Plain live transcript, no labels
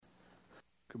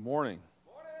Good morning.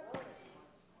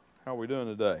 How are we doing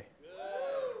today?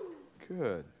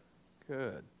 Good.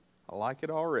 Good. I like it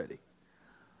already.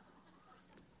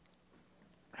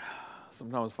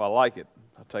 Sometimes if I like it,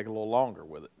 I take a little longer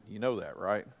with it. You know that,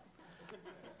 right?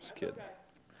 Just kidding.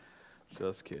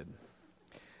 Just kidding.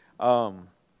 I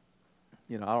don't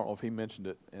know if he mentioned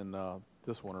it in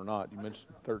this one or not. You mentioned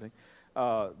 13.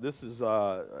 This is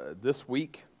this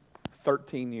week,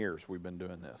 13 years we've been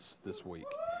doing this week.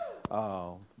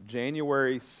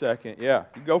 January 2nd. Yeah,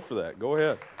 you go for that. Go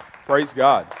ahead. Praise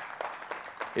God.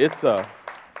 It's I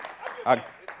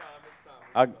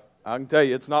can tell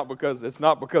you, it's not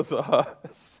because of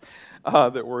us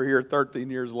that we're here 13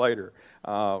 years later.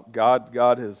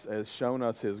 God has shown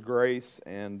us His grace,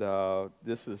 and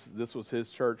this was His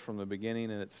church from the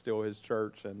beginning, and it's still His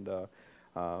church, and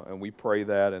we pray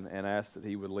that and ask that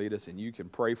He would lead us, and you can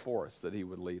pray for us that He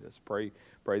would lead us. Pray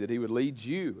that He would lead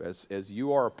you as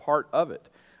you are a part of it,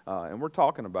 and we're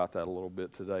talking about that a little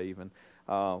bit today even.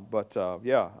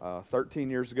 13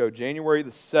 years ago, January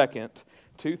the 2nd,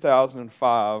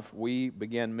 2005, we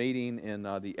began meeting in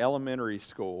the elementary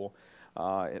school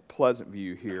at Pleasant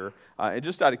View here. And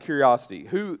just out of curiosity,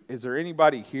 is there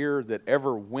anybody here that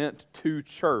ever went to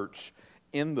church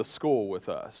in the school with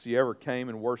us? You ever came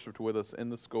and worshiped with us in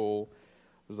the school?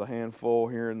 There's a handful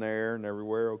here and there and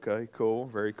everywhere. Okay, cool,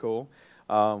 very cool.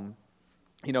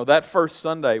 That first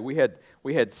Sunday, we had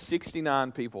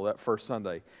 69 people that first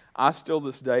Sunday. I still,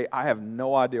 this day, I have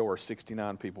no idea where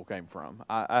 69 people came from.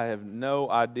 I have no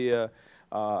idea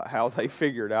how they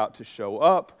figured out to show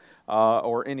up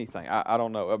or anything. I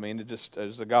don't know. I mean, it's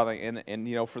a God thing.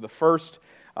 And for the first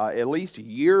at least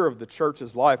year of the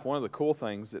church's life, one of the cool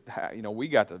things that we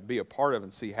got to be a part of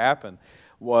and see happen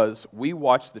was we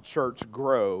watched the church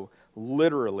grow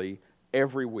literally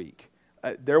every week.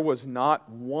 There was not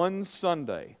one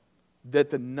Sunday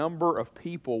that the number of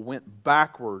people went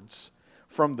backwards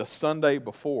from the Sunday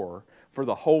before for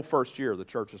the whole first year of the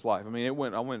church's life. I mean, I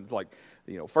went like,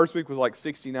 first week was like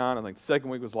 69, I think the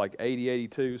second week was like 80,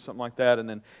 82, something like that, and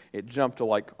then it jumped to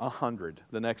like 100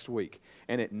 the next week.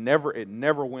 And it never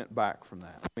went back from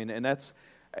that. I mean, and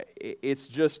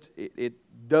it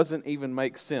doesn't even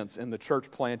make sense in the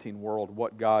church planting world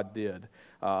what God did.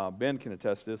 Ben can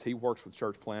attest to this. He works with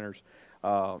church planters.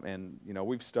 And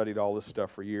we've studied all this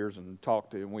stuff for years and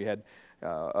talked to, and we've had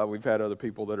other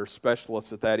people that are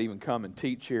specialists at that even come and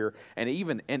teach here, and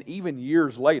even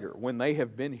years later when they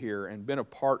have been here and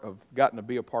gotten to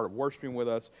be a part of worshiping with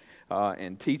us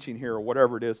and teaching here or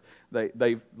whatever it is,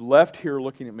 they've left here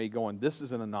looking at me going, "This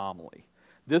is an anomaly.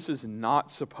 This is not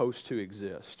supposed to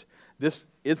exist. This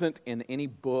isn't in any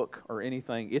book or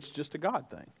anything. It's just a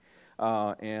God thing."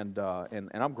 And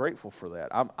I'm grateful for that.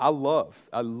 I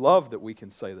love that we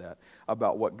can say that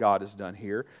about what God has done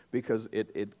here, because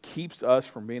it keeps us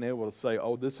from being able to say,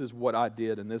 "Oh, this is what I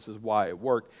did and this is why it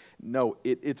worked." No,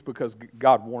 it's because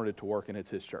God wanted it to work, and it's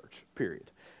His church,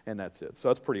 period. And that's it. So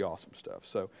that's pretty awesome stuff.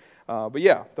 So,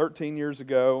 13 years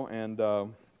ago, and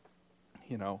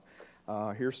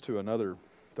here's to another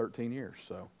 13 years.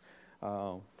 So,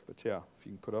 if you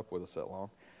can put up with us that long.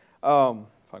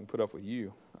 If I can put up with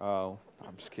you. I'm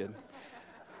just kidding.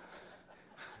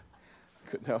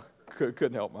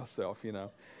 Couldn't help myself,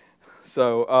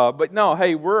 So, but no,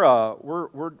 hey,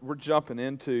 we're jumping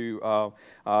into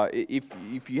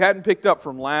if you hadn't picked up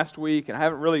from last week,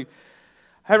 and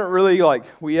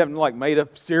we haven't made a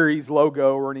series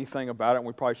logo or anything about it, and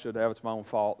we probably should have. It's my own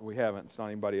fault. We haven't. It's not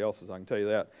anybody else's. I can tell you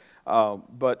that.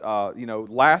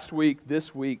 Last week,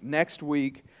 this week, next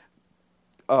week,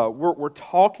 we're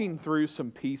talking through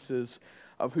some pieces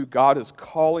of who God is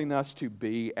calling us to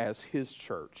be as His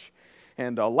church.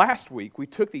 And last week, we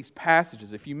took these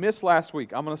passages. If you missed last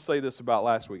week, I'm going to say this about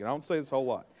last week, and I don't say this a whole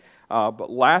lot.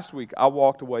 But last week, I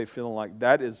walked away feeling like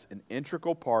that is an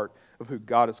integral part of who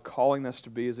God is calling us to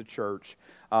be as a church.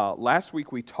 Last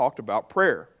week, we talked about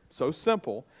prayer. So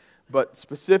simple, but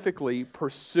specifically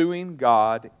pursuing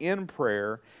God in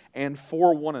prayer and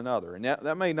for one another. And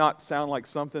that may not sound like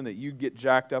something that you get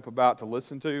jacked up about to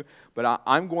listen to, but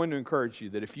I'm going to encourage you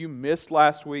that if you missed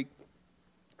last week,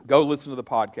 go listen to the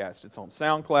podcast. It's on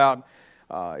SoundCloud.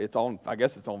 I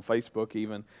guess it's on Facebook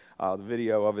even. The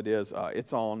video of it is.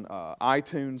 It's on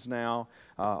iTunes now,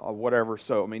 or whatever.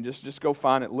 So, just go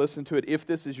find it, listen to it. If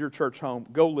this is your church home,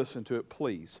 go listen to it,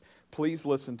 please. Please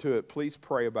listen to it. Please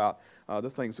pray about the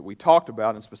things that we talked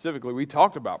about, and specifically we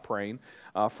talked about praying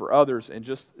for others, and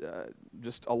just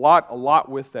just a lot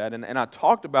with that. And I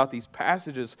talked about these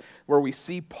passages where we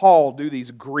see Paul do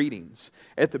these greetings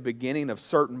at the beginning of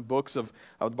certain books of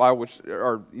the Bible, which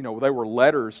are, they were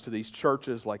letters to these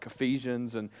churches like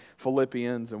Ephesians and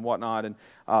Philippians and whatnot,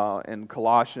 and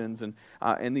Colossians, and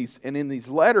in these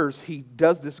letters he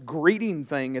does this greeting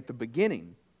thing at the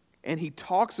beginning. And he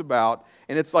talks about,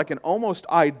 and it's like an almost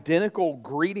identical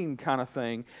greeting kind of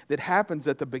thing that happens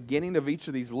at the beginning of each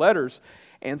of these letters.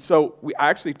 And so I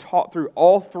actually taught through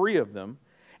all three of them,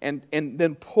 and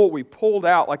then we pulled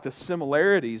out like the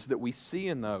similarities that we see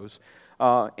in those,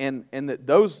 and that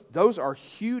those are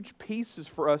huge pieces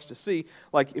for us to see.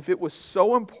 Like, if it was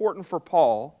so important for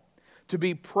Paul to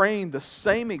be praying the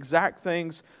same exact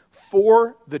things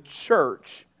for the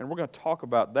church, and we're going to talk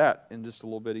about that in just a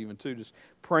little bit even too, just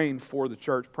praying for the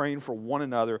church, praying for one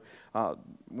another.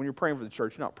 When you're praying for the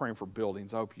church, you're not praying for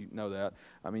buildings. I hope you know that.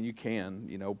 I mean, you can,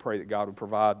 pray that God would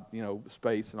provide,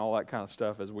 space and all that kind of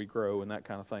stuff as we grow and that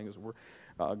kind of thing, as we're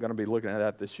going to be looking at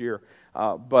that this year.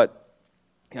 But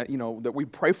that we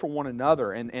pray for one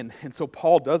another, and so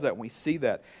Paul does that, and we see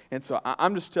that. And so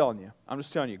I'm just telling you,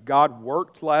 God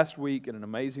worked last week in an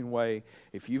amazing way.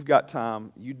 If you've got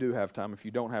time, you do have time. If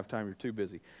you don't have time, you're too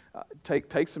busy.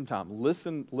 Take some time.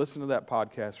 Listen to that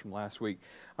podcast from last week,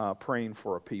 praying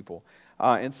for a people.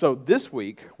 And so this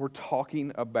week, we're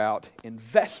talking about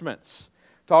investments,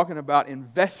 talking about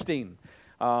investing.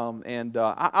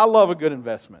 I love a good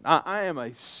investment. I am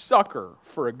a sucker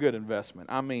for a good investment.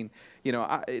 I mean,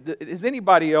 is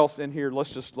anybody else in here,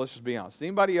 let's just be honest, is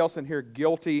anybody else in here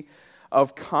guilty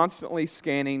of constantly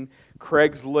scanning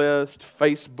Craigslist,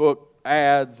 Facebook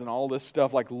ads, and all this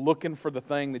stuff, like looking for the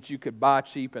thing that you could buy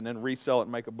cheap and then resell it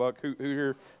and make a buck? Who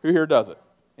here does it?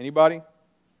 Anybody?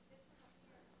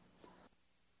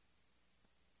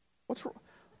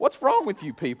 What's wrong with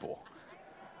you people?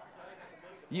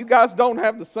 You guys don't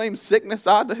have the same sickness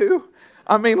I do?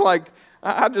 I mean, like,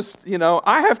 I just,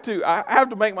 I have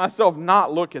to make myself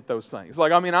not look at those things.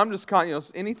 Like, I mean, I'm just kind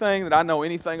of, anything that I know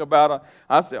anything about,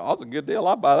 I say, oh, that's a good deal.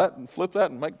 I'll buy that and flip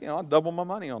that and make, I'll double my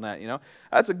money on that,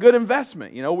 That's a good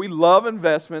investment. We love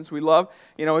investments. We love,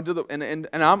 and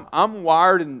I'm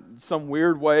wired in some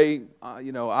weird way, I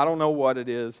don't know what it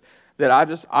is, that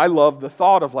I love the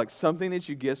thought of like something that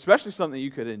you get, especially something you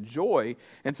could enjoy.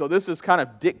 And so this has kind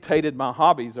of dictated my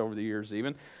hobbies over the years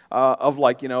even, of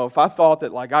like, if I thought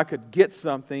that like I could get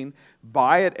something,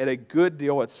 buy it at a good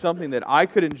deal, it's something that I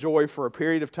could enjoy for a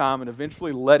period of time and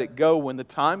eventually let it go. When the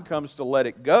time comes to let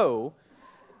it go,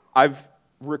 I've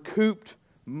recouped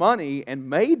money and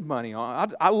made money on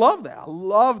it. I love that. I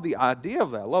love the idea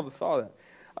of that. I love the thought of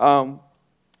that.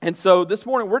 And so this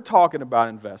morning we're talking about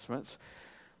investments.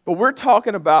 But we're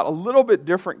talking about a little bit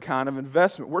different kind of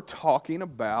investment. We're talking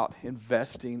about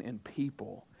investing in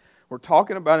people. We're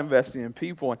talking about investing in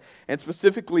people and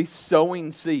specifically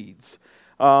sowing seeds.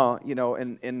 We'll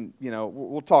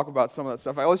talk about some of that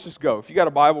stuff. Let's just go. If you got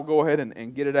a Bible, go ahead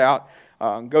and get it out.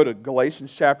 Go to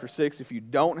Galatians chapter 6. If you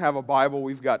don't have a Bible,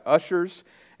 we've got ushers,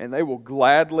 and they will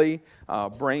gladly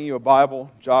bring you a Bible.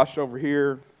 Josh over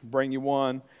here, bring you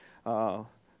one.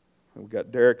 We've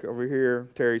got Derek over here,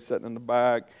 Terry sitting in the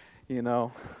back, I'm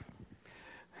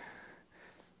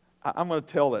going to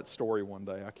tell that story one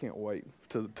day. I can't wait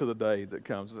to the day that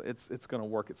comes. It's going to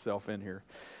work itself in here.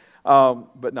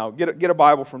 But no, get a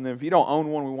Bible from them. If you don't own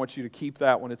one, we want you to keep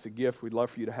that one. It's a gift. We'd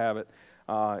love for you to have it.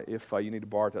 If you need to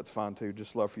borrow it, that's fine too.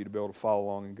 Just love for you to be able to follow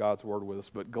along in God's Word with us.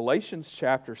 But Galatians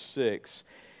chapter 6,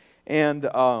 and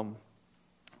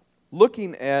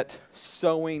looking at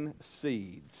sowing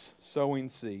seeds. Sowing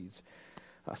seeds.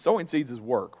 Sowing seeds is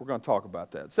work. We're going to talk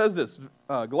about that. It says this,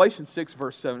 Galatians 6,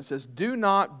 verse 7. It says, "Do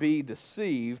not be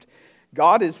deceived.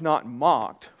 God is not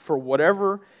mocked. For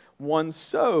whatever one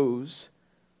sows,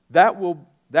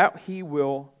 that he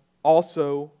will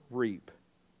also reap.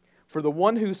 For the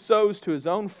one who sows to his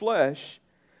own flesh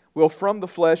will from the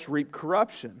flesh reap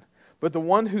corruption. But the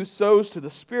one who sows to the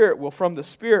Spirit will from the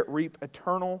Spirit reap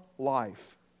eternal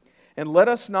life. And let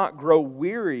us not grow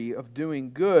weary of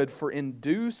doing good, for in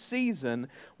due season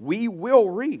we will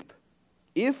reap,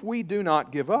 if we do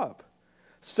not give up.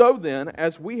 So then,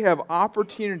 as we have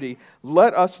opportunity,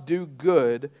 let us do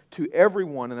good to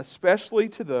everyone, and especially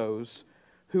to those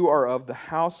who are of the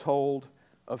household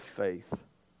of faith."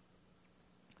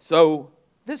 So,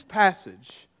 this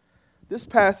passage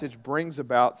brings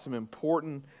about some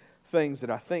important things that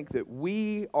I think that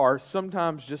we are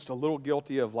sometimes just a little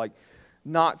guilty of, like,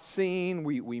 not seeing.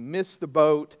 We miss the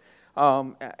boat.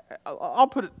 I'll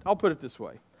put it this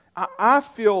way. I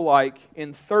feel like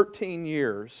in 13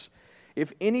 years,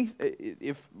 if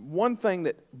one thing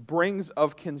that brings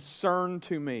of concern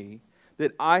to me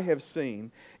that I have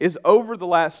seen is over the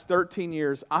last 13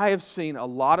 years, I have seen a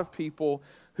lot of people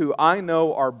who I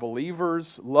know are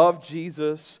believers, love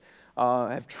Jesus,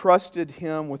 have trusted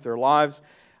Him with their lives.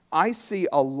 I see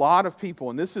a lot of people,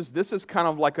 and this is kind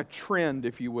of like a trend,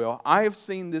 if you will. I have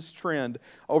seen this trend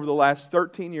over the last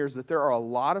 13 years that there are a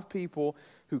lot of people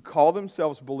who call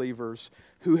themselves believers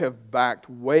who have backed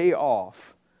way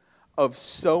off of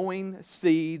sowing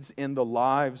seeds in the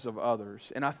lives of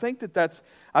others. And I think that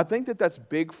that's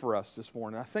big for us this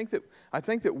morning. I think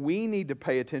that we need to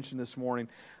pay attention this morning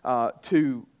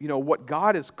to what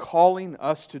God is calling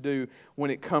us to do when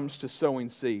it comes to sowing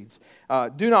seeds.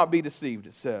 Do not be deceived,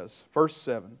 it says, verse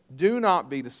 7. Do not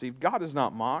be deceived. God is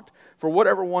not mocked. For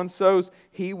whatever one sows,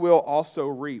 he will also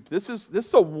reap. This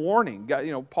is a warning. God,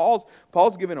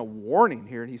 Paul's giving a warning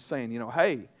here, and he's saying,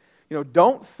 hey,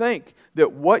 don't think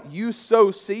that what you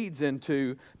sow seeds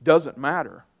into doesn't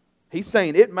matter. He's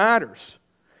saying it matters.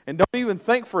 And don't even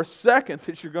think for a second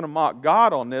that you're going to mock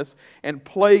God on this and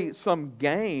play some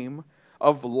game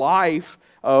of life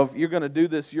of you're going to do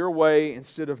this your way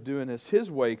instead of doing this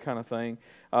His way kind of thing.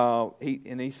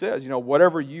 He says,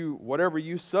 whatever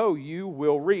you sow, you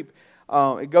will reap.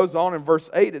 It goes on in verse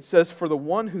 8, it says, for the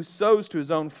one who sows to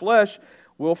his own flesh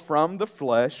will from the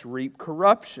flesh reap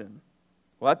corruption.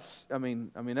 Well,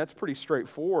 that's pretty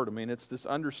straightforward. It's this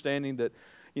understanding that,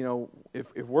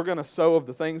 if we're going to sow of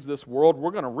the things of this world, we're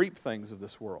going to reap things of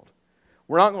this world.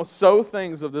 We're not going to sow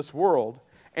things of this world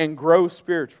and grow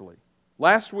spiritually.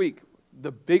 Last week,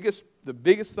 the biggest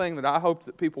thing that I hoped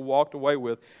that people walked away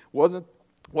with wasn't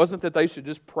that they should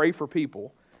just pray for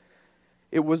people.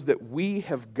 It was that we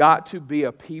have got to be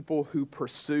a people who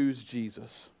pursues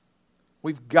Jesus.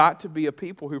 We've got to be a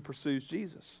people who pursues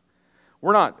Jesus.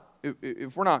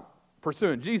 If we're not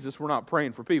pursuing Jesus, we're not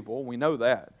praying for people. We know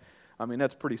that.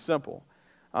 That's pretty simple.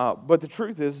 But the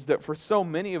truth is that for so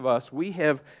many of us, we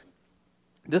have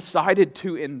decided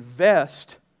to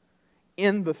invest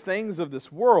in the things of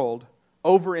this world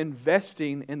over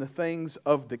investing in the things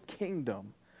of the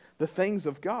kingdom, the things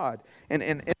of God.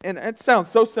 And it sounds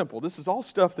so simple. This is all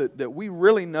stuff that we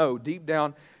really know deep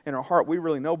down in our heart. We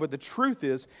really know. But the truth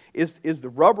is the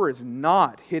rubber is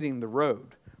not hitting the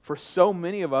road. For so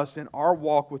many of us in our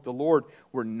walk with the Lord,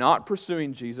 we're not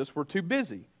pursuing Jesus. We're too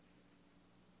busy.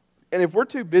 And if we're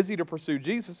too busy to pursue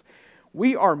Jesus,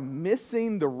 we are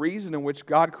missing the reason in which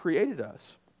God created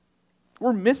us.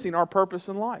 We're missing our purpose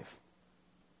in life.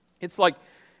 It's like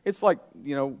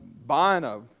buying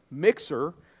a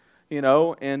mixer,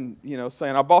 and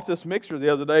saying, I bought this mixer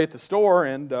the other day at the store,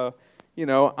 and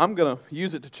I'm going to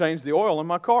use it to change the oil in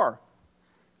my car.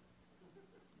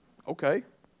 Okay.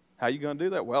 How are you going to do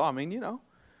that? Well,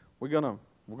 we're going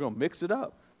to mix it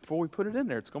up before we put it in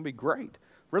there. It's going to be great.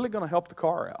 Really going to help the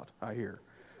car out, I hear.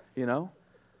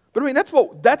 But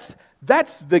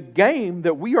that's the game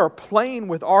that we are playing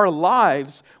with our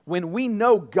lives when we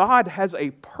know God has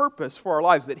a purpose for our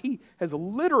lives, that He has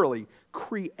literally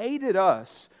created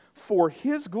us for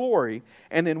His glory,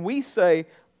 and then we say,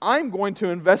 I'm going to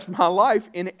invest my life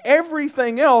in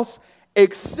everything else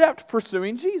except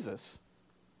pursuing Jesus.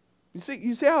 You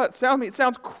see how that sounds? It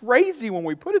sounds crazy when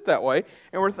we put it that way,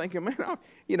 and we're thinking, man, I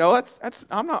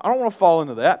don't want to fall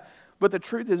into that. But the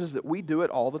truth is that we do it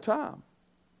all the time.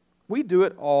 We do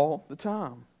it all the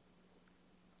time.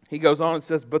 He goes on and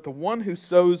says, but the one who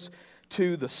sows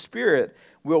to the Spirit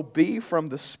will from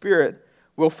the Spirit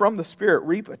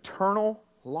reap eternal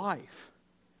life.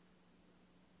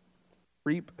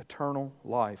 Reap eternal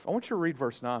life. I want you to read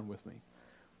verse 9 with me.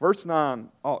 Verse 9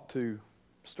 ought to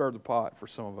stir the pot for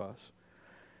some of us.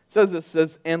 It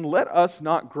says, and let us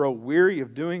not grow weary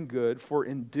of doing good, for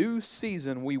in due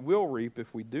season we will reap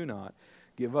if we do not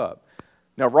give up.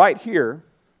 Now right here,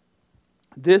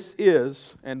 this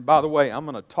is, and by the way, I'm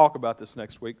going to talk about this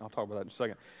next week. I'll talk about that in a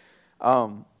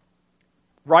second.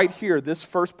 Right here, this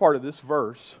first part of this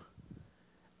verse,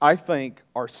 I think,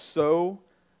 are so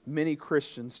many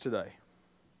Christians today.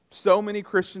 So many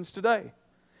Christians today.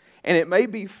 And it may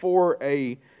be for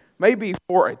a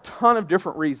ton of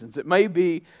different reasons. It may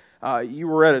be you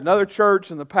were at another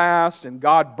church in the past and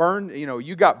God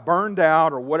you got burned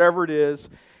out or whatever it is,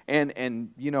 and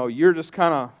you're just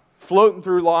kind of floating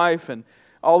through life and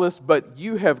all this, but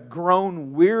you have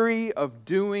grown weary of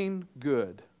doing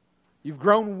good. You've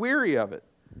grown weary of it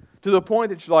to the point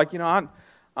that you're like,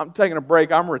 I'm taking a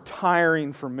break. I'm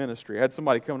retiring from ministry. I had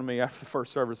somebody come to me after the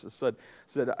first service that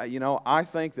said, I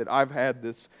think that I've had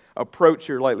this approach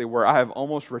here lately where I have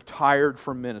almost retired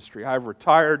from ministry. I've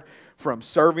retired from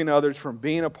serving others, from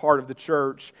being a part of the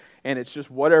church, and it's just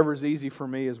whatever's easy for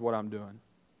me is what I'm doing.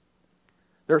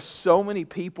 There are so many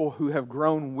people who have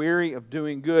grown weary of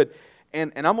doing good,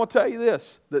 And I'm going to tell you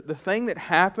this, that the thing that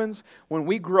happens when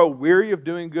we grow weary of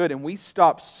doing good and we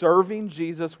stop serving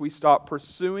Jesus, we stop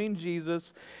pursuing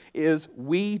Jesus, is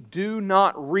we do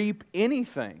not reap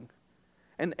anything.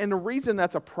 And the reason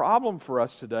that's a problem for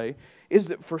us today is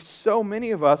that for so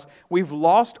many of us, we've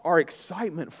lost our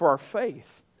excitement for our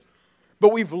faith.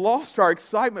 But we've lost our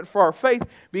excitement for our faith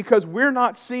because we're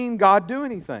not seeing God do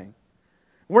anything.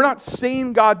 We're not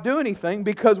seeing God do anything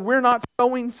because we're not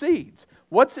sowing seeds.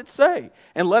 What's it say?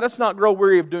 And let us not grow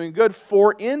weary of doing good,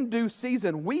 for in due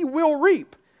season we will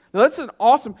reap. Now that's an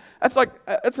awesome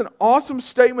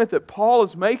statement that Paul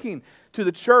is making to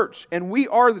the church, and we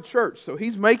are the church. So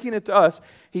he's making it to us.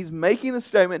 He's making the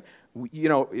statement,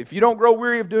 if you don't grow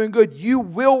weary of doing good, you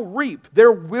will reap.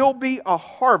 There will be a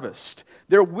harvest.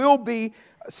 There will be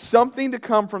something to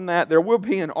come from that. There will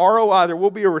be an ROI. There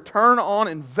will be a return on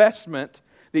investment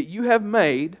that you have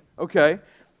made, okay,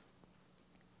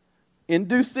 in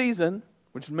due season,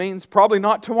 which means probably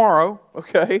not tomorrow,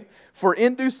 okay? For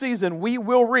in due season we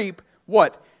will reap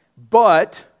what?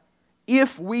 But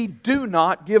if we do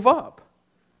not give up.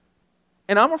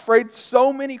 And I'm afraid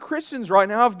so many Christians right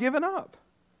now have given up.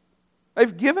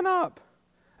 They've given up.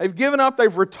 They've given up.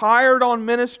 They've retired on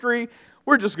ministry.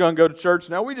 We're just going to go to church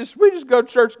now. We just go to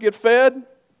church to get fed.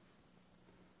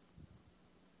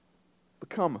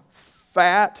 Become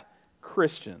fat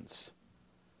Christians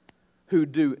who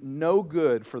do no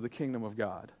good for the kingdom of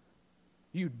God.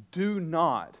 You do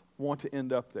not want to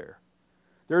end up there.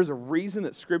 There's a reason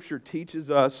that Scripture teaches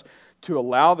us to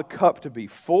allow the cup to be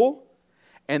full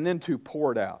and then to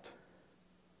pour it out.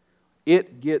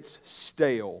 It gets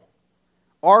stale.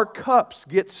 Our cups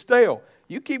get stale.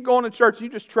 You keep going to church, you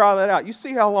just try that out. You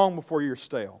see how long before you're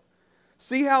stale.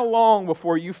 See how long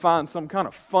before you find some kind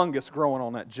of fungus growing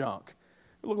on that junk.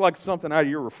 It looks like something out of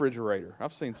your refrigerator.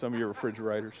 I've seen some of your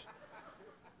refrigerators.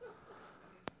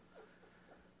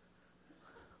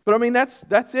 But I mean, that's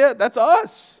it. That's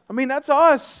us. I mean, that's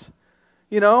us.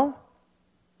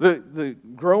 The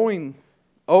growing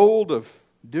old of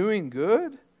doing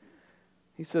good.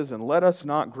 He says, and let us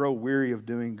not grow weary of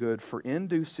doing good, for in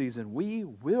due season we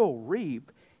will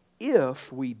reap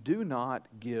if we do not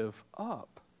give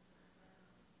up.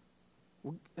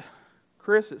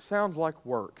 Chris, it sounds like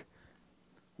work.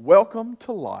 Welcome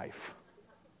to life.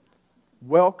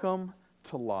 Welcome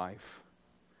to life.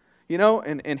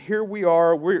 And here we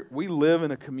are, we live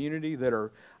in a community that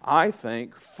are, I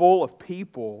think, full of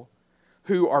people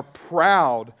who are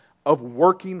proud of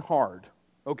working hard,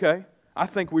 okay? I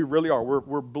think we really are.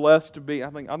 We're blessed to be, I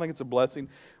think it's a blessing.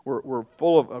 We're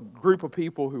full of a group of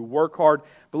people who work hard.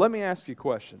 But let me ask you a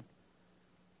question.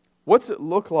 What's it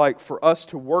look like for us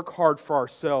to work hard for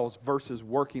ourselves versus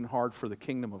working hard for the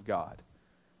kingdom of God?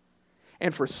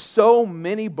 And for so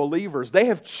many believers, they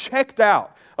have checked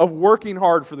out of working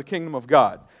hard for the kingdom of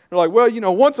God. They're like,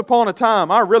 well, once upon a time,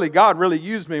 God really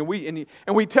used me,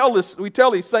 and we tell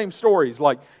these same stories.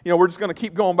 Like, we're just going to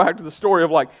keep going back to the story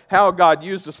of like how God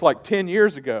used us like 10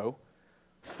 years ago,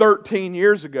 13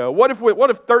 years ago. What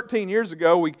if 13 years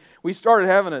ago we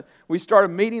started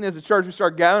meeting as a church, we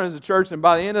started gathering as a church, and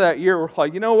by the end of that year, we're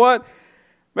like, you know what?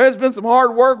 Man, it's been some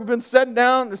hard work. We've been setting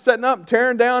up and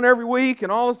tearing down every week and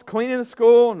all this cleaning the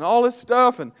school and all this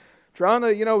stuff and trying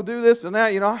to, do this and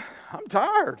that. I'm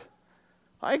tired.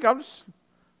 I think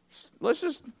let's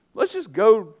just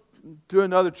go to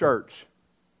another church.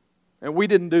 And we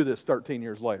didn't do this 13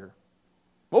 years later.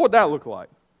 What would that look like?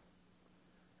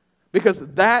 Because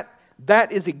that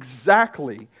is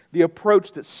exactly the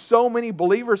approach that so many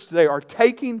believers today are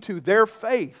taking to their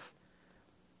faith.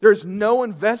 There's no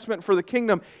investment for the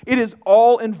kingdom. It is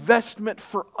all investment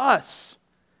for us.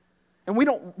 And we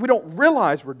don't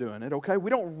realize we're doing it, okay? We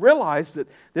don't realize that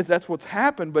that's what's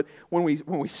happened, but when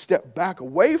we step back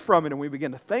away from it and we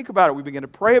begin to think about it, we begin to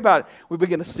pray about it, we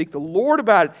begin to seek the Lord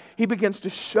about it, He begins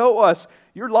to show us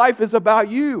your life is about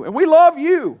you. And we love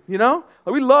you,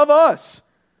 We love us.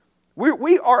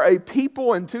 We are a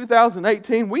people in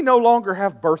 2018, we no longer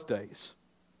have birthdays.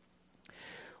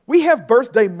 We have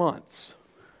birthday months.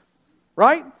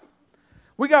 Right?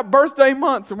 We got birthday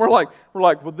months, and we're like,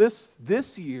 well,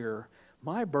 this year,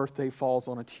 my birthday falls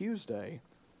on a Tuesday.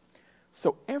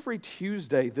 So every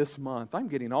Tuesday this month, I'm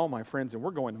getting all my friends, and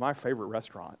we're going to my favorite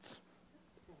restaurants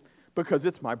because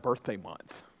it's my birthday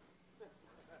month.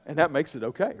 And that makes it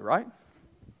okay, right?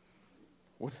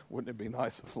 Wouldn't it be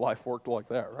nice if life worked like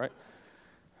that, right?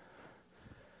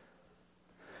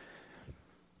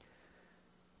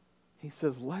 He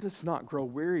says, let us not grow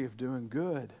weary of doing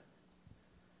good.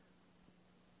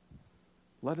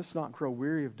 Let us not grow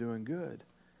weary of doing good.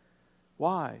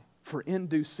 Why? For in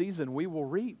due season we will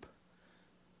reap.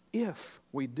 if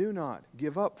we do not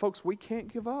give up. Folks, we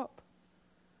can't give up.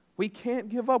 We can't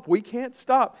give up. We can't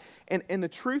stop. And the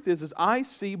truth is I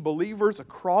see believers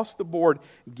across the board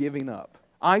giving up.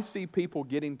 I see people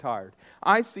getting tired.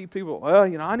 I see people,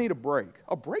 I need a break.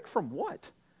 A break from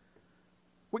what?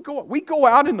 We go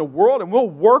out in the world and we'll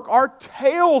work our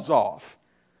tails off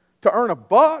to earn a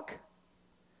buck.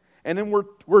 And then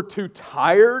we're too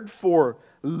tired for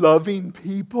loving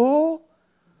people.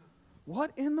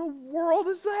 What in the world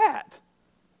is that?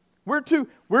 We're too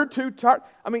tired.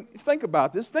 I mean, think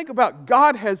about this. Think about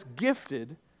God has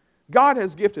gifted,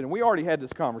 and we already had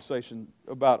this conversation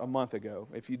about a month ago,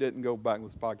 if you didn't go back and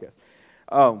listen to this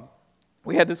podcast.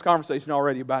 We had this conversation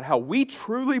already about how we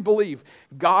truly believe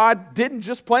God didn't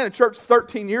just plant a church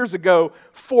 13 years ago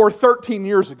for 13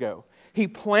 years ago. He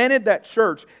planted that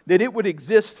church that it would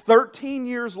exist 13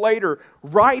 years later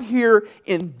right here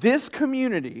in this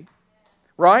community,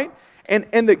 right?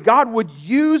 And that God would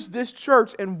use this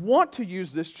church and want to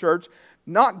use this church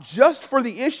not just for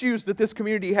the issues that this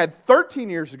community had 13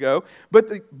 years ago,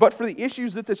 but for the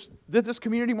issues that this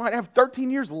community might have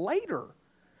 13 years later.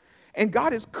 And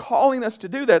God is calling us to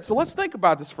do that. So let's think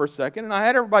about this for a second. And I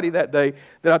had everybody that day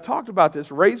that I talked about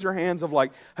this raise your hands of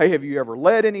like, hey, have you ever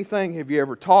led anything? Have you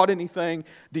ever taught anything?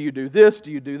 Do you do this?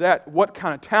 Do you do that? What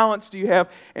kind of talents do you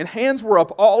have? And hands were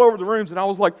up all over the rooms. And I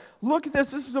was like, look at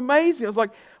this. This is amazing. I was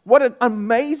like, what an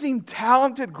amazing,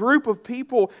 talented group of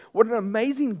people. What an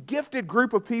amazing, gifted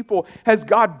group of people has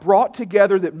God brought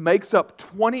together that makes up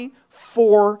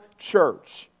 24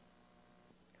 Church.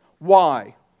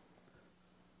 Why?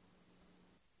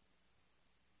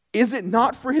 Is it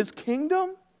not for His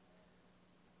kingdom?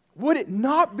 Would it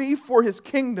not be for His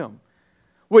kingdom?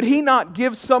 Would He not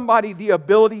give somebody the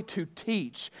ability to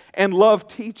teach and love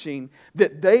teaching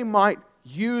that they might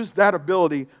use that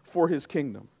ability for His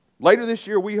kingdom? Later this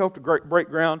year, we hope to break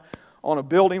ground on a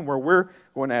building where we're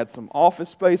going to add some office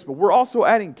space, but we're also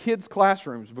adding kids'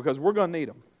 classrooms because we're going to need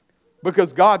them,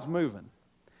 because God's moving.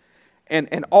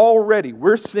 And already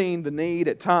we're seeing the need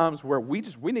at times where we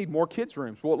need more kids'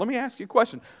 rooms. Well, let me ask you a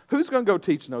question. Who's going to go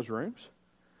teach in those rooms?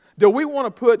 Do we want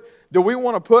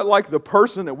to put like the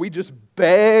person that we just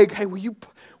beg, hey, will you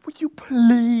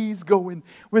please go in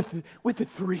with the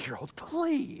 3-year-olds?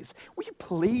 Please. Will you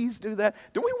please do that?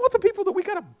 Do we want the people that we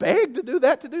got to beg to do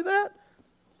that?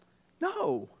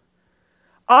 No.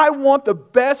 I want the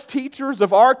best teachers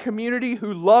of our community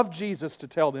who love Jesus to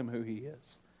tell them who He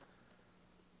is.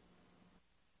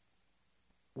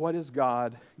 What has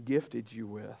God gifted you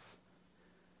with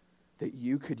that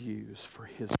you could use for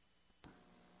His?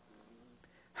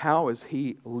 How is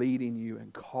He leading you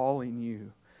and calling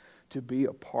you to be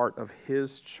a part of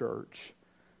His church,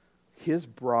 His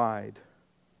bride,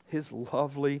 His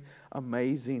lovely,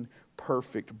 amazing,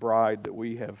 perfect bride that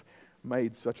we have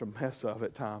made such a mess of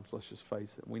at times? Let's just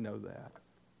face it, we know that.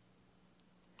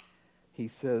 He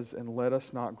says, and let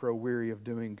us not grow weary of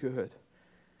doing good.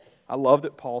 I love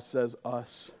that Paul says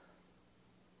us.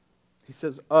 He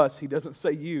says us. He doesn't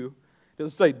say you. He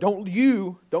doesn't say don't.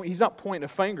 He's not pointing a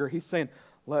finger. He's saying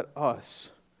let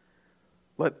us.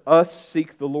 Let us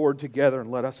seek the Lord together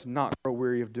and let us not grow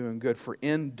weary of doing good. For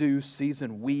in due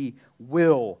season we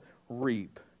will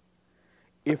reap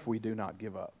if we do not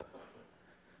give up.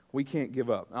 We can't give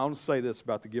up. I want to say this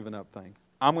about the giving up thing.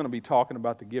 I'm going to be talking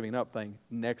about the giving up thing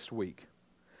next week.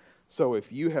 So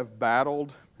if you have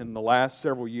battled in the last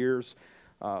several years,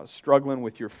 struggling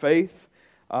with your faith,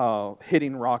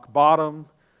 hitting rock bottom,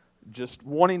 just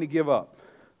wanting to give up,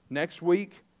 next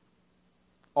week,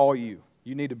 all you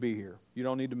need to be here. You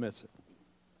don't need to miss it.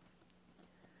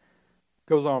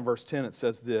 Goes on in verse 10, it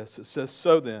says this. It says,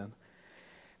 so then,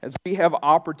 as we have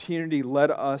opportunity,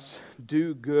 let us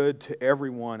do good to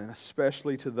everyone, and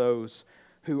especially to those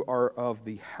who are of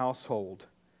the household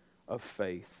of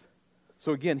faith.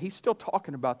 So again, he's still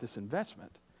talking about this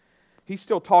investment. He's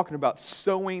still talking about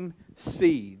sowing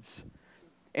seeds.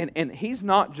 And he's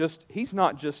not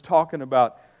just talking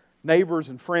about neighbors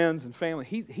and friends and family.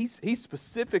 He's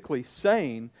specifically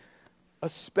saying,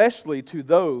 especially to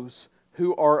those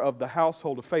who are of the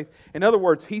household of faith. In other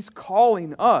words, he's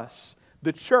calling us,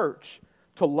 the church,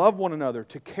 to love one another,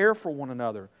 to care for one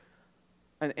another.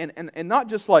 And not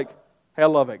just like, hey, I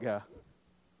love that guy.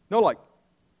 No, like,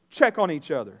 check on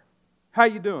each other. How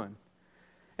you doing?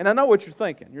 And I know what you're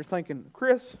thinking. You're thinking,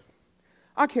 Chris,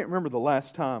 I can't remember the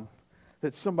last time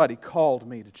that somebody called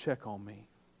me to check on me.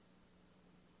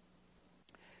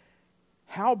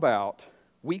 How about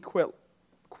we quit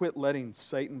letting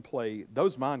Satan play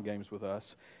those mind games with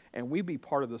us, and we be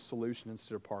part of the solution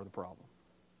instead of part of the problem?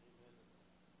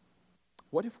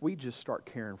 What if we just start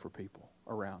caring for people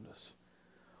around us?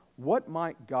 what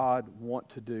might God want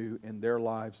to do in their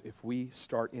lives if we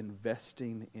start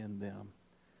investing in them?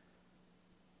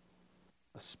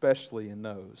 Especially in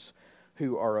those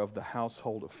who are of the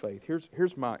household of faith.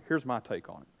 Here's my take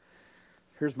on it.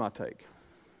 Here's my take.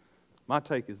 My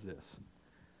take is this.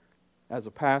 As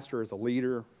a pastor, as a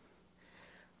leader,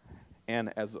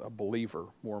 and as a believer,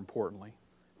 more importantly,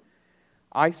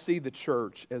 I see the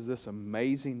church as this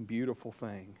amazing, beautiful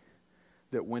thing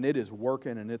that when it is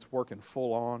working and it's working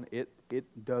full on, it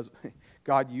does.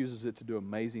 God uses it to do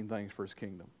amazing things for His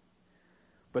kingdom.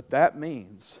 But that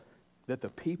means that the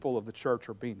people of the church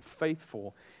are being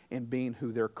faithful in being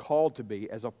who they're called to be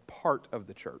as a part of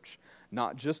the church.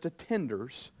 Not just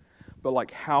attenders, but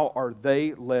like how are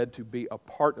they led to be a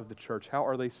part of the church? How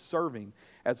are they serving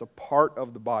as a part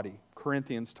of the body?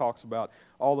 Corinthians talks about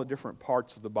all the different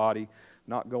parts of the body.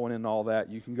 Not going into all that.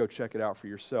 You can go check it out for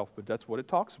yourself, but that's what it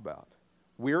talks about.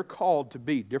 We're called to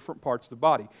be different parts of the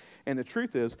body. And the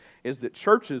truth is that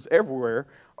churches everywhere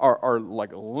are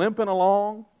like limping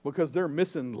along because they're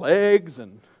missing legs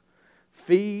and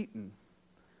feet and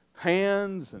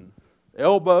hands and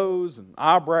elbows and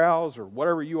eyebrows or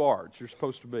whatever you are that you're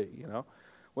supposed to be,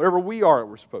 Whatever we are that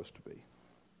we're supposed to be.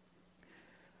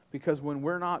 Because when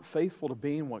we're not faithful to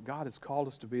being what God has called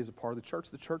us to be as a part of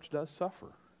the church does suffer.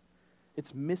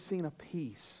 It's missing a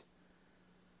piece.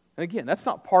 And again, that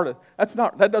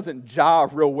doesn't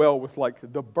jive real well with like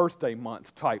the birthday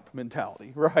month type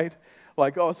mentality, right?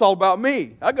 Like, oh, it's all about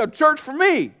me. I go to church for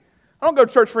me. I don't go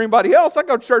to church for anybody else. I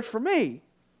go to church for me.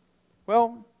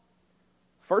 Well,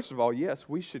 first of all, yes,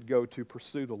 we should go to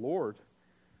pursue the Lord.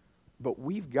 But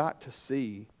we've got to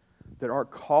see that our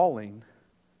calling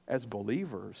as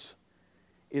believers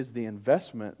is the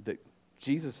investment that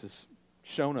Jesus has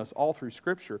shown us all through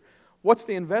Scripture. What's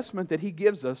the investment that He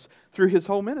gives us through His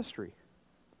whole ministry?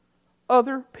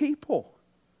 Other people.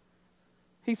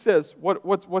 He says,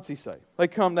 what's He say? They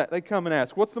come and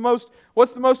ask, what's the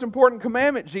most important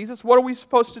commandment, Jesus? What are we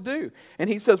supposed to do? And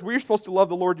He says, we're supposed to love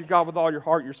the Lord your God with all your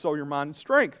heart, your soul, your mind, and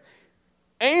strength.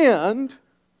 And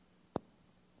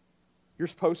you're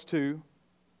supposed to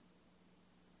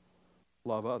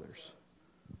love others.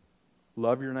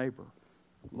 Love your neighbor.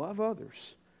 Love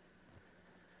others.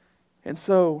 And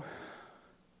so,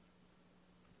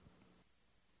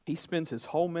 He spends His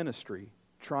whole ministry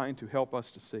trying to help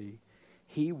us to see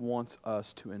He wants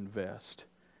us to invest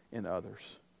in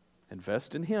others.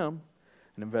 Invest in Him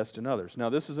and invest in others. Now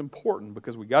this is important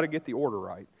because we got to get the order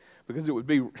right. Because it would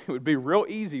be real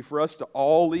easy for us to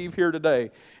all leave here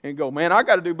today and go, man, I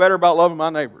got to do better about loving my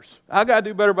neighbors. I got to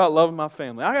do better about loving my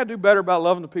family. I got to do better about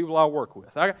loving the people I work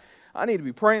with. I need to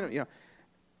be praying.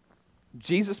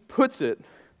 Jesus puts it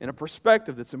in a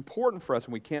perspective that's important for us,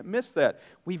 and we can't miss that.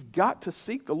 We've got to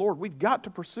seek the Lord. We've got to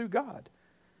pursue God.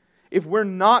 If we're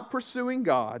not pursuing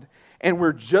God and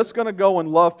we're just going to go and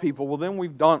love people, well, then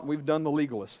we've done the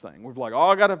legalist thing. We're like,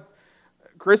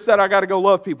 Chris said I got to go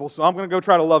love people, so I'm going to go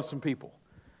try to love some people.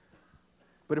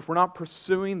 But if we're not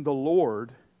pursuing the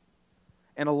Lord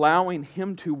and allowing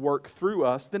Him to work through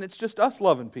us, then it's just us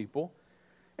loving people.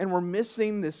 And we're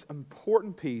missing this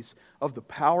important piece of the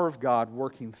power of God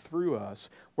working through us,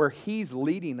 where He's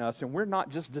leading us, and we're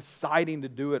not just deciding to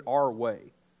do it our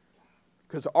way.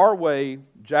 Because our way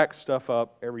jacks stuff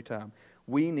up every time.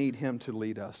 We need Him to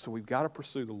lead us, so we've got to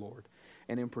pursue the Lord.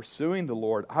 And in pursuing the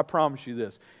Lord, I promise you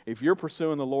this, if you're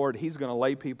pursuing the Lord, He's going to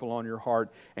lay people on your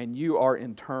heart, and you are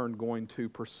in turn going to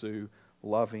pursue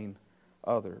loving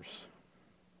others.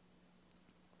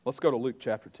 Let's go to Luke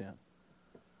chapter 10.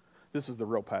 This is the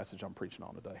real passage I'm preaching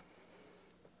on today.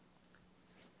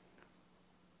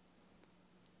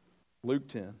 Luke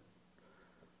 10.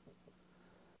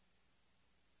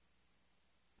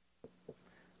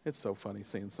 It's so funny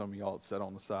seeing some of y'all that sit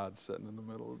on the side sitting in the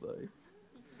middle of the day.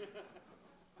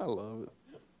 I love it.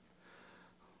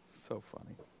 So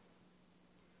funny.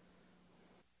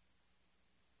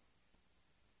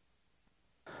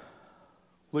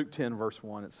 Luke 10 verse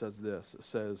 1, it says this. It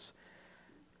says,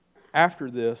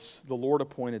 after this, the Lord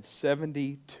appointed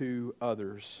 72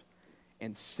 others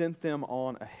and sent them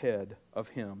on ahead of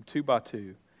Him, 2 by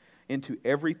 2, into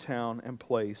every town and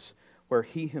place where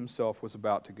He Himself was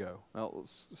about to go. Now,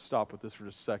 let's stop with this for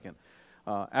just a second.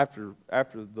 After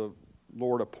the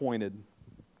Lord appointed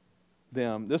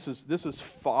them, this is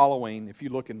following, if you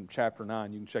look in chapter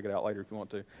 9, you can check it out later if you want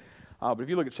to. But if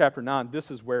you look at chapter 9,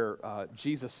 this is where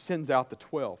Jesus sends out the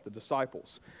 12, the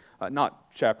disciples.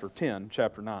 Not chapter 10,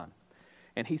 chapter 9.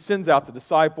 And He sends out the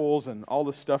disciples and all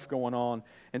this stuff going on.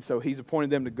 And so He's appointed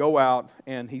them to go out,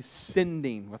 and He's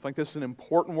sending. I think this is an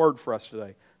important word for us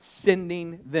today.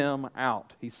 Sending them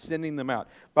out. He's sending them out.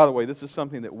 By the way, this is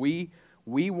something that we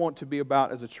we want to be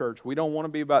about as a church. We don't want to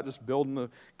be about just building the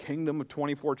Kingdom of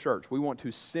 24 church. We want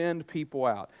to send people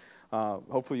out.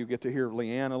 Hopefully you'll get to hear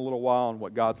Leanne in a little while and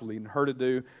what God's leading her to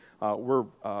do.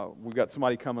 We've got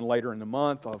somebody coming later in the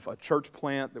month of a church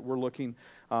plant that we're looking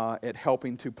at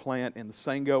helping to plant in the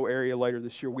Sango area later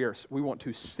this year. We want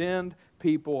to send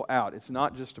people out. It's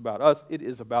not just about us. It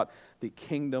is about the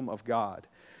kingdom of God.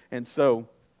 And so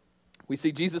we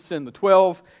see Jesus send the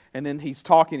 12, and then he's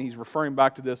referring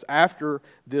back to this. After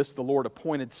this, the Lord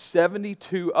appointed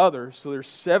 72 others. So there's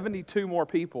 72 more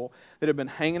people that have been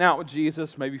hanging out with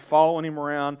Jesus, maybe following him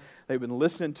around. They've been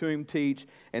listening to him teach,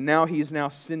 and now he's now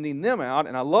sending them out.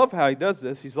 And I love how he does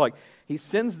this. He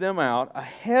sends them out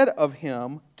ahead of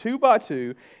him, 2 by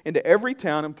 2, into every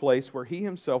town and place where he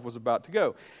himself was about to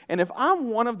go. And if I'm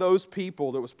one of those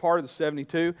people that was part of the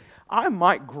 72, I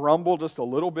might grumble just a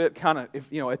little bit, kind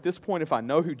of, at this point, if I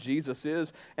know who Jesus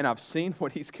is and I've seen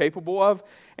what he's capable of,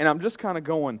 and I'm just kind of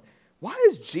going, why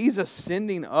is Jesus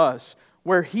sending us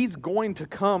where he's going to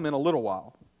come in a little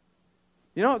while?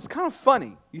 It's kind of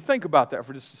funny. You think about that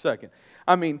for just a second.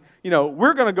 I mean,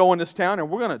 we're going to go in this town and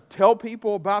we're going to tell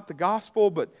people about the gospel,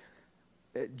 but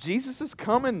Jesus is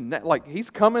coming,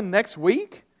 he's coming next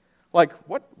week?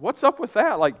 What's up with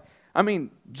that?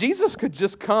 Jesus could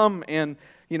just come and,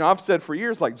 I've said for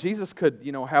years, Jesus could,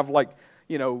 have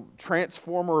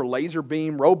transformer laser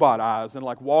beam robot eyes and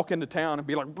walk into town and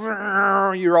be like,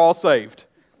 you're all saved.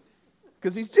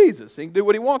 Because he's Jesus. He can do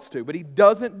what he wants to, but he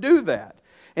doesn't do that.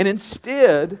 And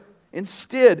instead,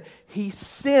 he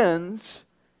sends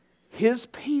his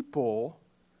people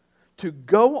to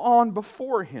go on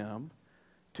before him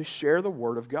to share the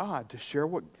Word of God, to share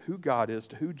who God is,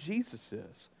 to who Jesus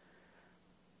is.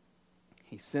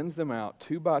 He sends them out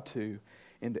 2 by 2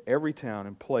 into every town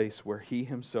and place where he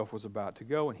himself was about to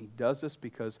go. And he does this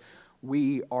because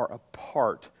we are a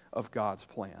part of God's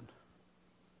plan.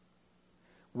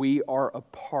 We are a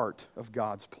part of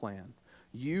God's plan.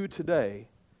 You today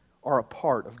are a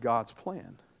part of God's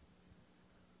plan.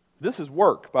 This is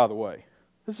work, by the way.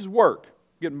 This is work.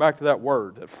 Getting back to that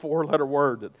word, that 4-letter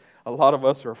word that a lot of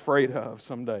us are afraid of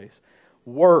some days.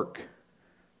 Work.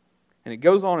 And it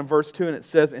goes on in verse 2 and it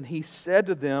says, and he said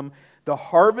to them, the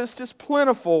harvest is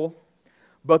plentiful,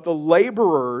 but the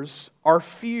laborers are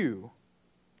few.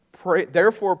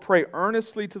 Therefore pray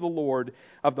earnestly to the Lord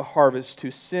of the harvest to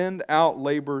send out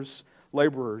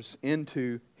laborers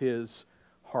into his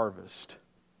harvest.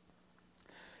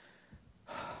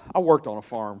 I worked on a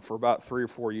farm for about 3 or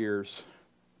 4 years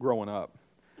growing up.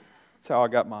 That's how I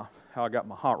got my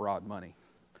hot rod money.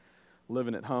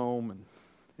 Living at home and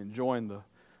enjoying the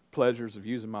pleasures of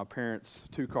using my parents'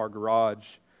 2-car garage,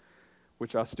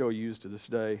 which I still use to this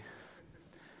day.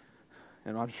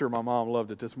 And I'm sure my mom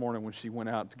loved it this morning when she went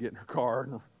out to get in her car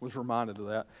and was reminded of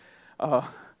that.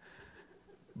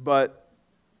 But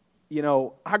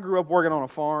I grew up working on a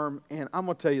farm, and I'm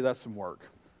going to tell you that's some work.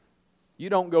 You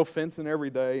don't go fencing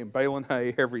every day and baling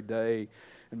hay every day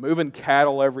and moving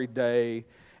cattle every day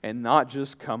and not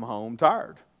just come home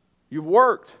tired. You've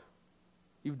worked.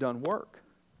 You've done work.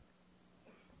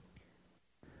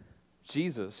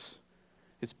 Jesus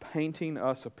is painting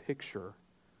us a picture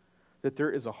that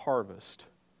there is a harvest.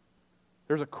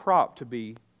 There's a crop to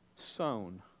be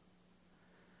sown.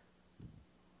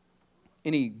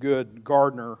 Any good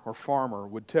gardener or farmer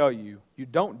would tell you, you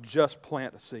don't just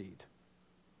plant a seed.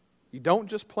 You don't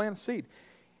just plant a seed.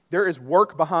 There is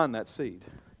work behind that seed.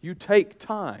 You take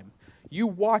time. You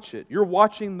watch it. You're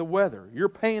watching the weather. You're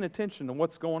paying attention to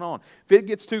what's going on. If it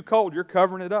gets too cold, you're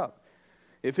covering it up.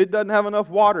 If it doesn't have enough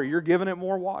water, you're giving it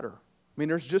more water. I mean,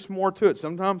 there's just more to it.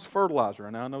 Sometimes fertilizer,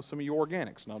 and I know some of you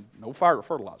organics. No fire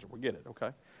fertilizer. We get it,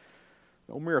 okay?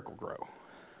 No Miracle-Gro.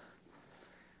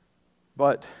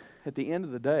 But at the end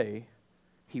of the day,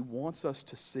 he wants us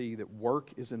to see that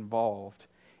work is involved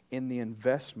in the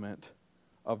investment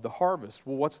of the harvest.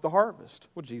 Well, what's the harvest?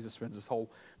 Well, Jesus spends his whole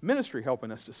ministry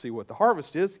helping us to see what the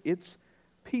harvest is. It's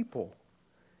people.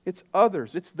 It's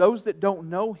others. It's those that don't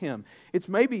know him. It's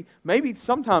maybe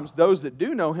sometimes those that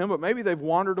do know him, but maybe they've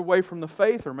wandered away from the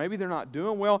faith, or maybe they're not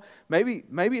doing well. Maybe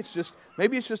it's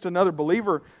just another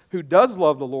believer who does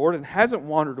love the Lord and hasn't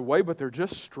wandered away, but they're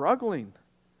just struggling.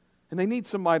 And they need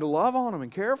somebody to love on them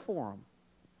and care for them.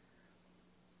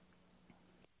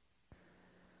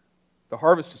 The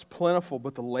harvest is plentiful,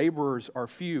 but the laborers are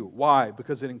few. Why?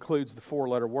 Because it includes the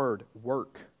 4-letter word,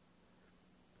 work.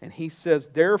 And he says,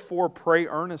 therefore pray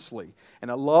earnestly.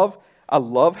 And I love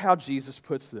how Jesus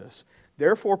puts this.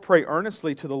 Therefore pray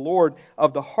earnestly to the Lord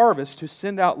of the harvest to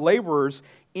send out laborers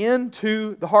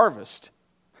into the harvest.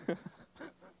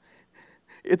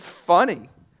 It's funny,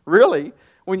 really,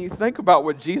 when you think about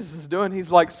what Jesus is doing, He's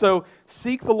like, so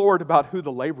seek the Lord about who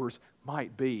the laborers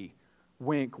might be.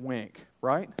 Wink, wink,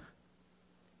 right?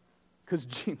 Because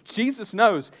Jesus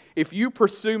knows, if you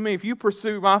pursue me, if you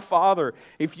pursue my Father,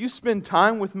 if you spend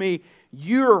time with me,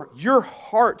 your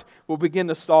heart will begin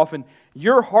to soften.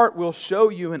 Your heart will show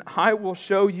you, and I will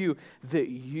show you that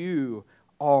you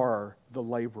are the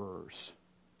laborers.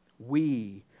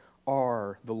 We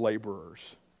are the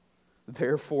laborers.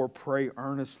 Therefore, pray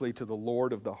earnestly to the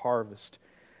Lord of the harvest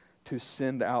to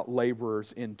send out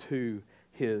laborers into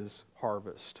His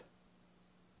harvest.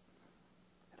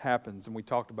 It happens, and we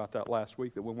talked about that last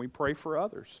week, that when we pray for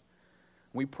others,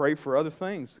 we pray for other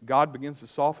things, God begins to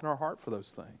soften our heart for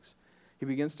those things. He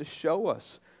begins to show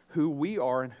us who we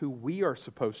are and who we are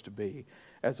supposed to be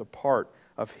as a part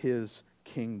of His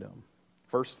kingdom.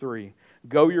 Verse 3,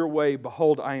 go your way,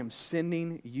 behold, I am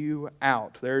sending you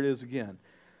out. There it is again.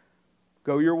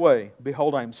 Go your way,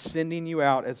 behold, I am sending you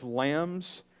out as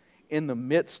lambs in the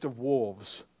midst of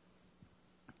wolves.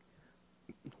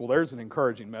 Well, there's an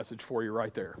encouraging message for you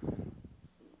right there.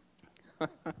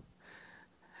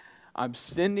 I'm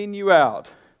sending you out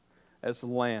as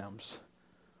lambs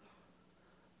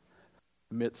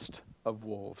in the midst of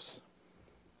wolves.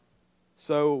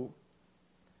 So,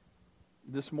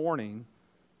 this morning,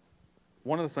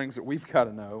 one of the things that we've got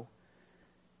to know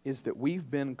is that we've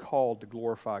been called to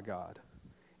glorify God.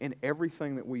 In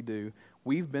everything that we do,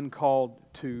 we've been called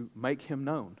to make Him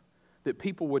known. That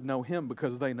people would know Him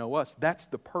because they know us. That's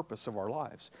the purpose of our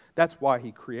lives. That's why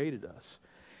He created us.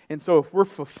 And so if we're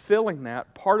fulfilling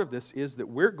that, part of this is that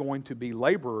we're going to be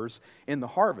laborers in the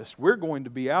harvest. We're going to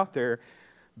be out there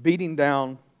beating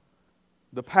down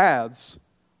the paths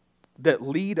that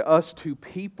lead us to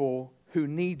people who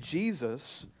need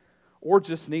Jesus or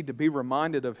just need to be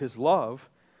reminded of His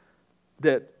love,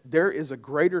 that there is a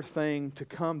greater thing to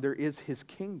come. There is His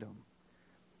kingdom.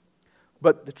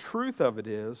 But the truth of it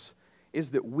is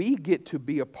that we get to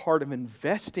be a part of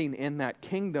investing in that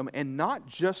kingdom, and not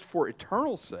just for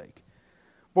eternal sake,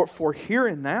 but for here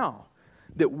and now,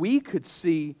 that we could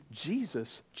see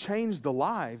Jesus change the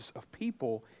lives of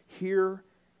people here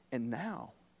and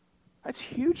now. That's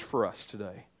huge for us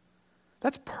today.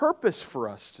 That's purpose for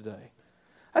us today.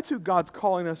 That's who God's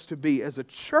calling us to be as a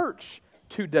church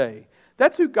today.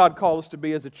 That's who God called us to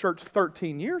be as a church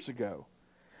 13 years ago.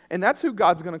 And that's who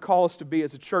God's going to call us to be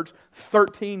as a church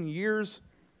 13 years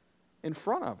in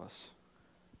front of us.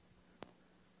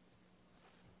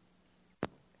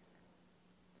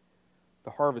 The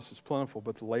harvest is plentiful,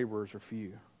 but the laborers are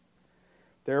few.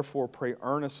 Therefore, pray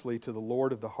earnestly to the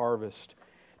Lord of the harvest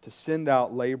to send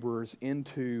out laborers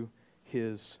into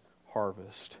His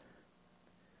harvest.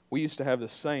 We used to have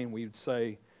this saying, we would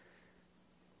say,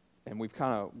 and we've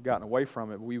kind of gotten away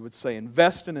from it, we would say,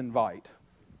 invest and invite.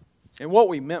 And what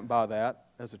we meant by that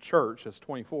as a church, as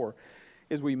 24,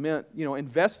 is we meant,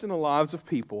 invest in the lives of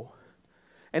people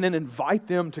and then invite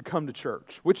them to come to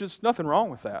church, which is nothing wrong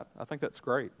with that. I think that's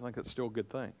great. I think that's still a good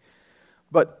thing.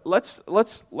 But let's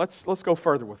go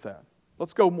further with that.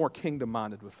 Let's go more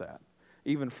kingdom-minded with that,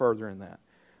 even further in that.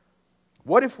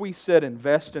 What if we said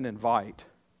invest and invite,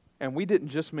 and we didn't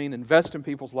just mean invest in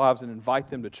people's lives and invite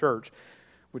them to church,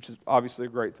 which is obviously a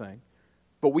great thing,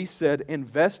 but we said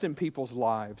invest in people's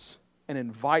lives and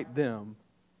invite them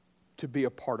to be a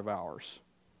part of ours.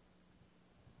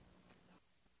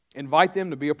 Invite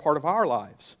them to be a part of our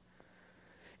lives.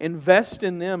 Invest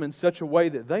in them in such a way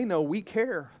that they know we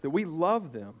care, that we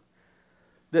love them,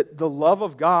 that the love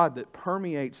of God that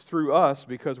permeates through us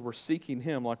because we're seeking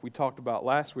Him, like we talked about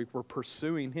last week, we're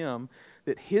pursuing Him,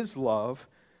 that His love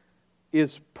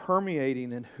is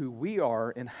permeating in who we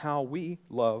are and how we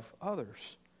love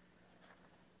others.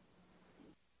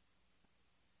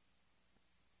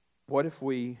 What if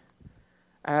we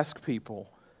ask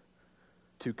people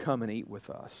to come and eat with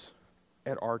us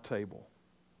at our table?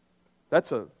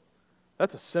 That's a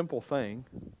simple thing.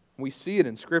 We see it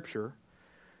in Scripture.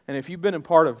 And if you've been in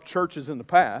part of churches in the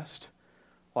past,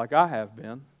 like I have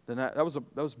been, then that was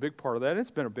a big part of that.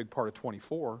 It's been a big part of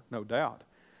 24, no doubt.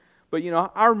 But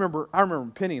I remember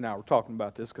Penny and I were talking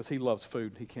about this because he loves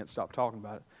food and he can't stop talking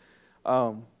about it.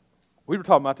 We were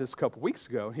talking about this a couple weeks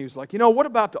ago, and he was like, what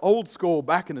about the old school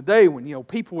back in the day when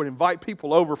people would invite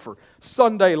people over for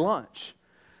Sunday lunch?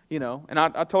 And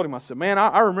I told him, I said, man,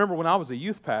 I remember when I was a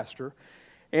youth pastor,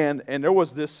 and there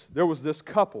was this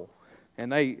couple,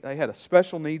 and they had a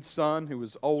special needs son who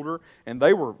was older, and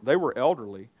they were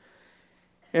elderly.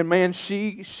 And man,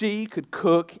 she could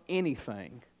cook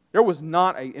anything. There was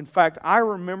in fact, I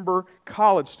remember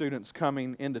college students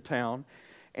coming into town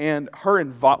and her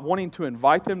wanting to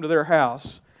invite them to their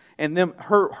house and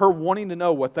her wanting to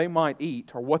know what they might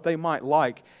eat or what they might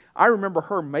like. I remember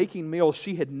her making meals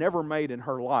she had never made in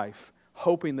her life,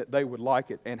 hoping that they would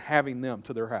like it and having them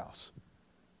to their house.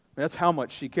 That's how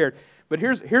much she cared. But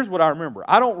here's what I remember.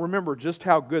 I don't remember just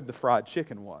how good the fried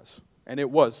chicken was. And it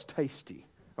was tasty,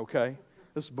 okay?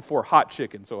 This is before hot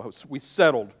chicken, so we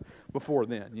settled before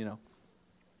then, you know.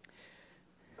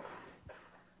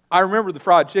 I remember the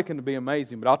fried chicken to be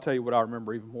amazing, but I'll tell you what I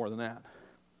remember even more than that.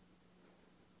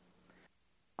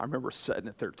 I remember sitting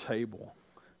at their table,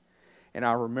 and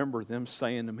I remember them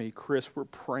saying to me, Chris, we're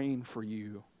praying for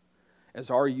you. As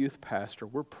our youth pastor,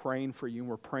 we're praying for you, and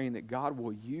we're praying that God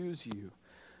will use you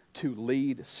to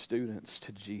lead students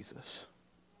to Jesus.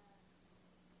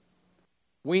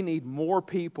 We need more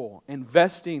people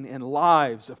investing in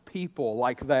lives of people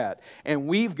like that. And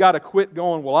we've got to quit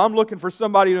going, well, I'm looking for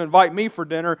somebody to invite me for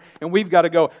dinner, and we've got to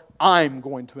go, I'm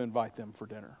going to invite them for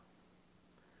dinner.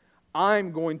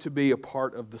 I'm going to be a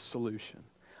part of the solution.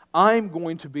 I'm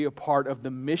going to be a part of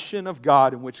the mission of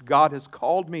God in which God has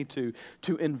called me to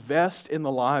invest in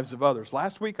the lives of others.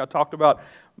 Last week I talked about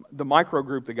the micro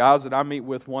group, the guys that I meet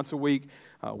with once a week.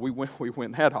 We went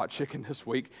and had hot chicken this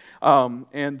week, and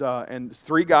it's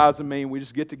 3 guys and me, and we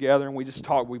just get together and we just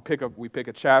talk. We pick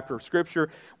a chapter of Scripture.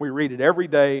 We read it every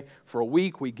day for a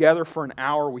week. We gather for an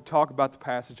hour. We talk about the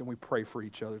passage and we pray for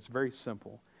each other. It's very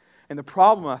simple. And the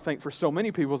problem, I think, for so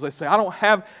many people is they say, I don't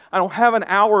have an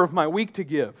hour of my week to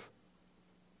give.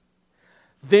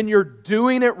 Then you're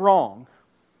doing it wrong.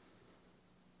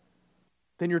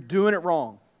 Then you're doing it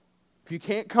wrong. If you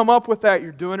can't come up with that,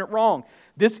 you're doing it wrong.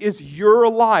 This is your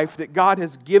life that God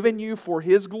has given you for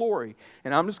His glory.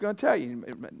 And I'm just going to tell you,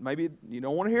 maybe you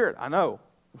don't want to hear it. I know.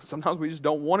 Sometimes we just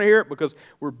don't want to hear it because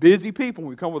we're busy people.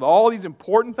 We come with all these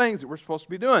important things that we're supposed to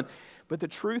be doing. But the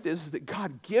truth is that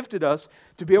God gifted us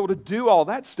to be able to do all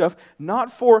that stuff, not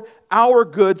for our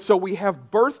good so we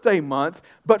have birthday month,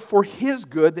 but for His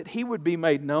good, that He would be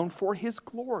made known for His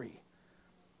glory.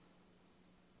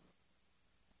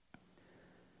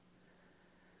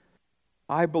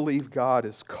 I believe God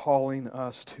is calling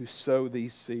us to sow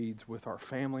these seeds with our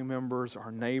family members, our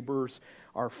neighbors,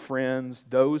 our friends,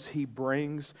 those He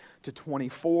brings to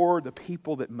 24, the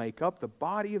people that make up the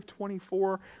body of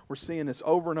 24. We're seeing this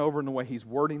over and over in the way He's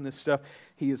wording this stuff.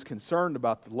 He is concerned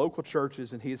about the local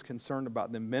churches, and He is concerned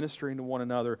about them ministering to one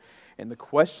another. And the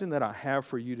question that I have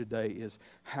for you today is,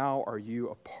 how are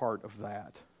you a part of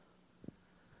that?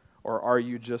 Or are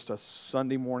you just a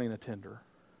Sunday morning attender?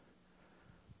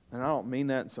 And I don't mean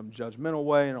that in some judgmental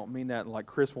way. I don't mean that like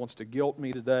Chris wants to guilt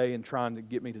me today and trying to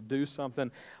get me to do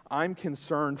something. I'm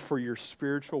concerned for your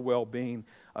spiritual well-being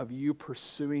of you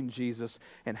pursuing Jesus,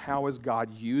 and how is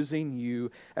God using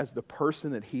you as the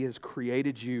person that He has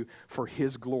created you for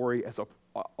His glory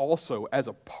also as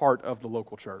a part of the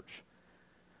local church.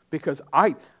 Because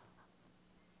I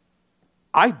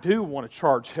do want to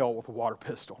charge hell with a water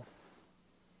pistol.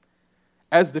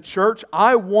 As the church,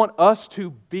 I want us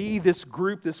to be this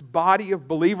group, this body of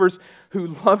believers who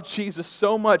love Jesus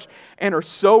so much and are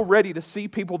so ready to see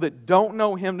people that don't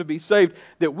know Him to be saved,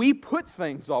 that we put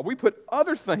things off. We put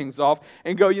other things off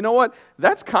and go, you know what?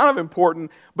 That's kind of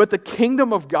important, but the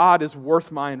kingdom of God is worth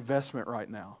my investment right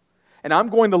now. And I'm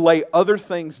going to lay other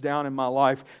things down in my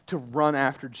life to run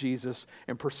after Jesus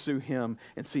and pursue Him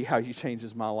and see how He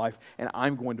changes my life. And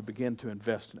I'm going to begin to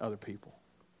invest in other people.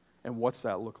 And what's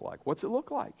that look like? What's it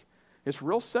look like? It's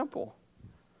real simple.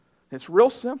 It's real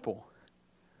simple.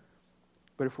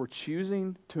 But if we're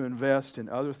choosing to invest in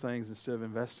other things instead of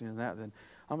investing in that, then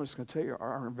I'm just going to tell you,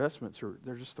 our investments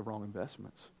they're just the wrong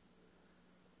investments.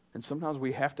 And sometimes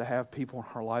we have to have people in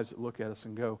our lives that look at us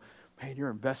and go, man, you're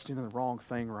investing in the wrong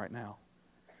thing right now.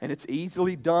 And it's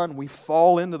easily done. We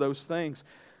fall into those things.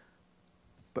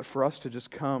 But for us to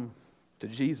just come to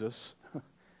Jesus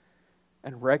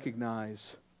and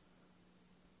recognize,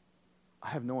 I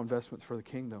have no investments for the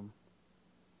kingdom.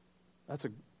 That's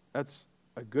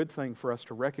a good thing for us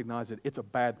to recognize it. It's a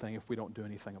bad thing if we don't do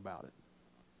anything about it.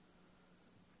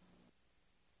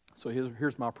 So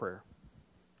here's my prayer.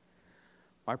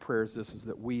 My prayer is this, is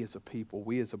that we as a people,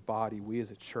 we as a body, we as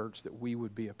a church, that we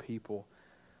would be a people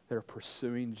that are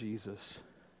pursuing Jesus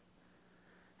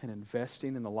and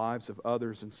investing in the lives of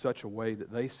others in such a way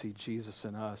that they see Jesus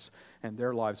in us, and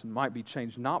their lives might be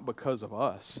changed not because of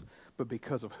us, but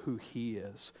because of who He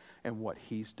is and what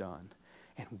He's done.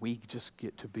 And we just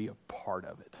get to be a part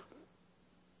of it.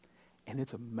 And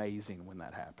it's amazing when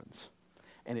that happens.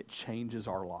 And it changes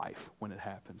our life when it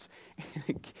happens.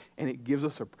 And it gives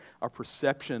us a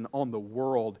perception on the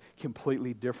world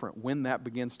completely different when that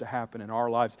begins to happen in our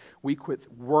lives. We quit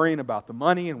worrying about the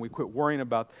money, and we quit worrying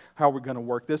about how we're going to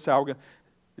work this out. It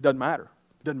doesn't matter.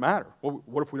 It doesn't matter.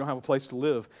 What if we don't have a place to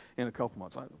live in a couple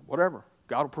months? Whatever.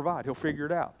 God will provide. He'll figure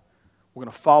it out. We're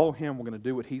going to follow Him. We're going to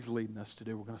do what He's leading us to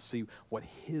do. We're going to see what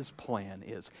His plan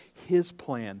is. His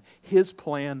plan, His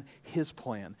plan, His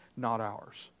plan, not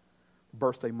ours.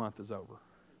 Birthday month is over.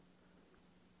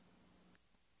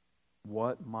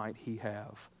 What might He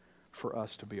have for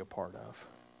us to be a part of?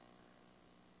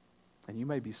 And you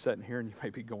may be sitting here and you may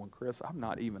be going, Chris, I'm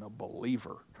not even a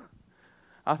believer.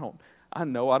 I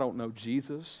know I don't know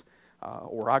Jesus,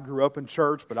 or I grew up in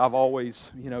church, but I've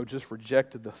always, just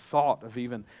rejected the thought of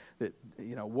even that,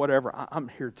 whatever. I'm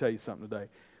here to tell you something today.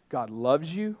 God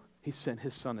loves you. He sent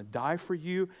His Son to die for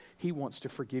you. He wants to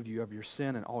forgive you of your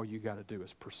sin, and all you got to do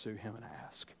is pursue Him and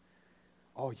ask.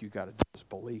 All you got to do is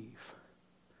believe.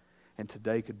 And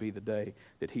today could be the day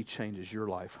that He changes your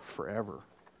life forever.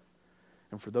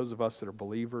 And for those of us that are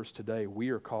believers today, we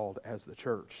are called as the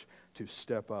church to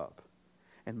step up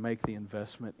and make the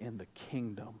investment in the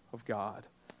kingdom of God.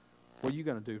 What are you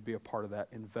going to do to be a part of that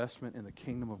investment in the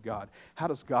kingdom of God? How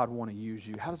does God want to use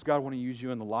you? How does God want to use you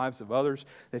in the lives of others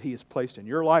that He has placed in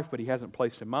your life, but He hasn't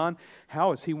placed in mine?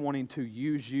 How is He wanting to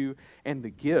use you and the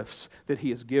gifts that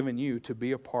He has given you to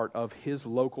be a part of His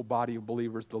local body of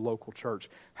believers, the local church?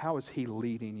 How is He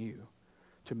leading you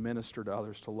to minister to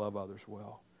others, to love others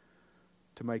well,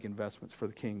 to make investments for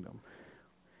the kingdom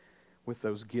with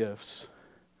those gifts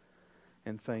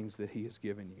and things that He has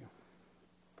given you?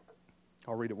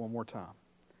 I'll read it one more time.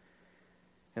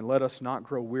 And let us not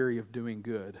grow weary of doing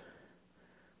good,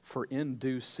 for in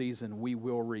due season we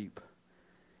will reap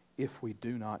if we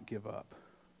do not give up.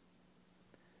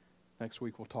 Next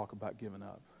week we'll talk about giving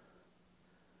up.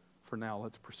 For now,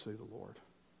 let's pursue the Lord.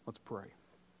 Let's pray.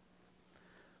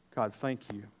 God, thank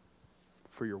you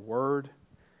for your word,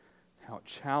 how it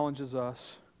challenges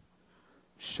us,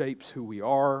 shapes who we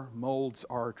are, molds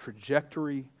our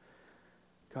trajectory.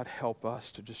 God, help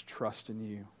us to just trust in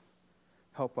you.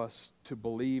 Help us to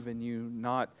believe in you,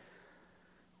 not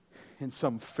in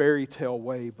some fairy tale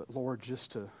way, but Lord,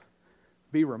 just to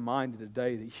be reminded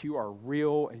today that you are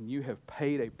real and you have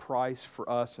paid a price for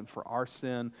us and for our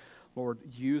sin. Lord,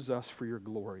 use us for your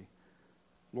glory.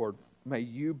 Lord, may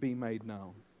you be made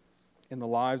known in the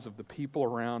lives of the people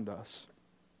around us.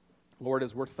 Lord,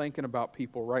 as we're thinking about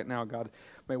people right now, God,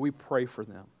 may we pray for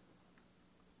them.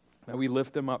 May we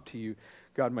lift them up to you.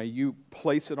 God, may you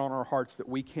place it on our hearts that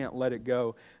we can't let it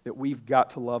go, that we've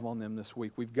got to love on them this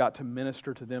week. We've got to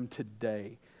minister to them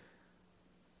today.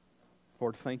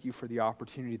 Lord, thank you for the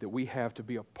opportunity that we have to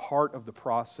be a part of the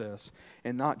process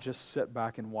and not just sit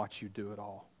back and watch you do it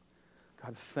all.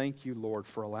 God, thank you, Lord,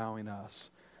 for allowing us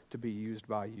to be used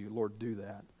by you. Lord, do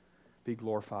that. Be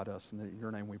glorified us. In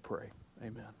your name we pray.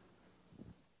 Amen.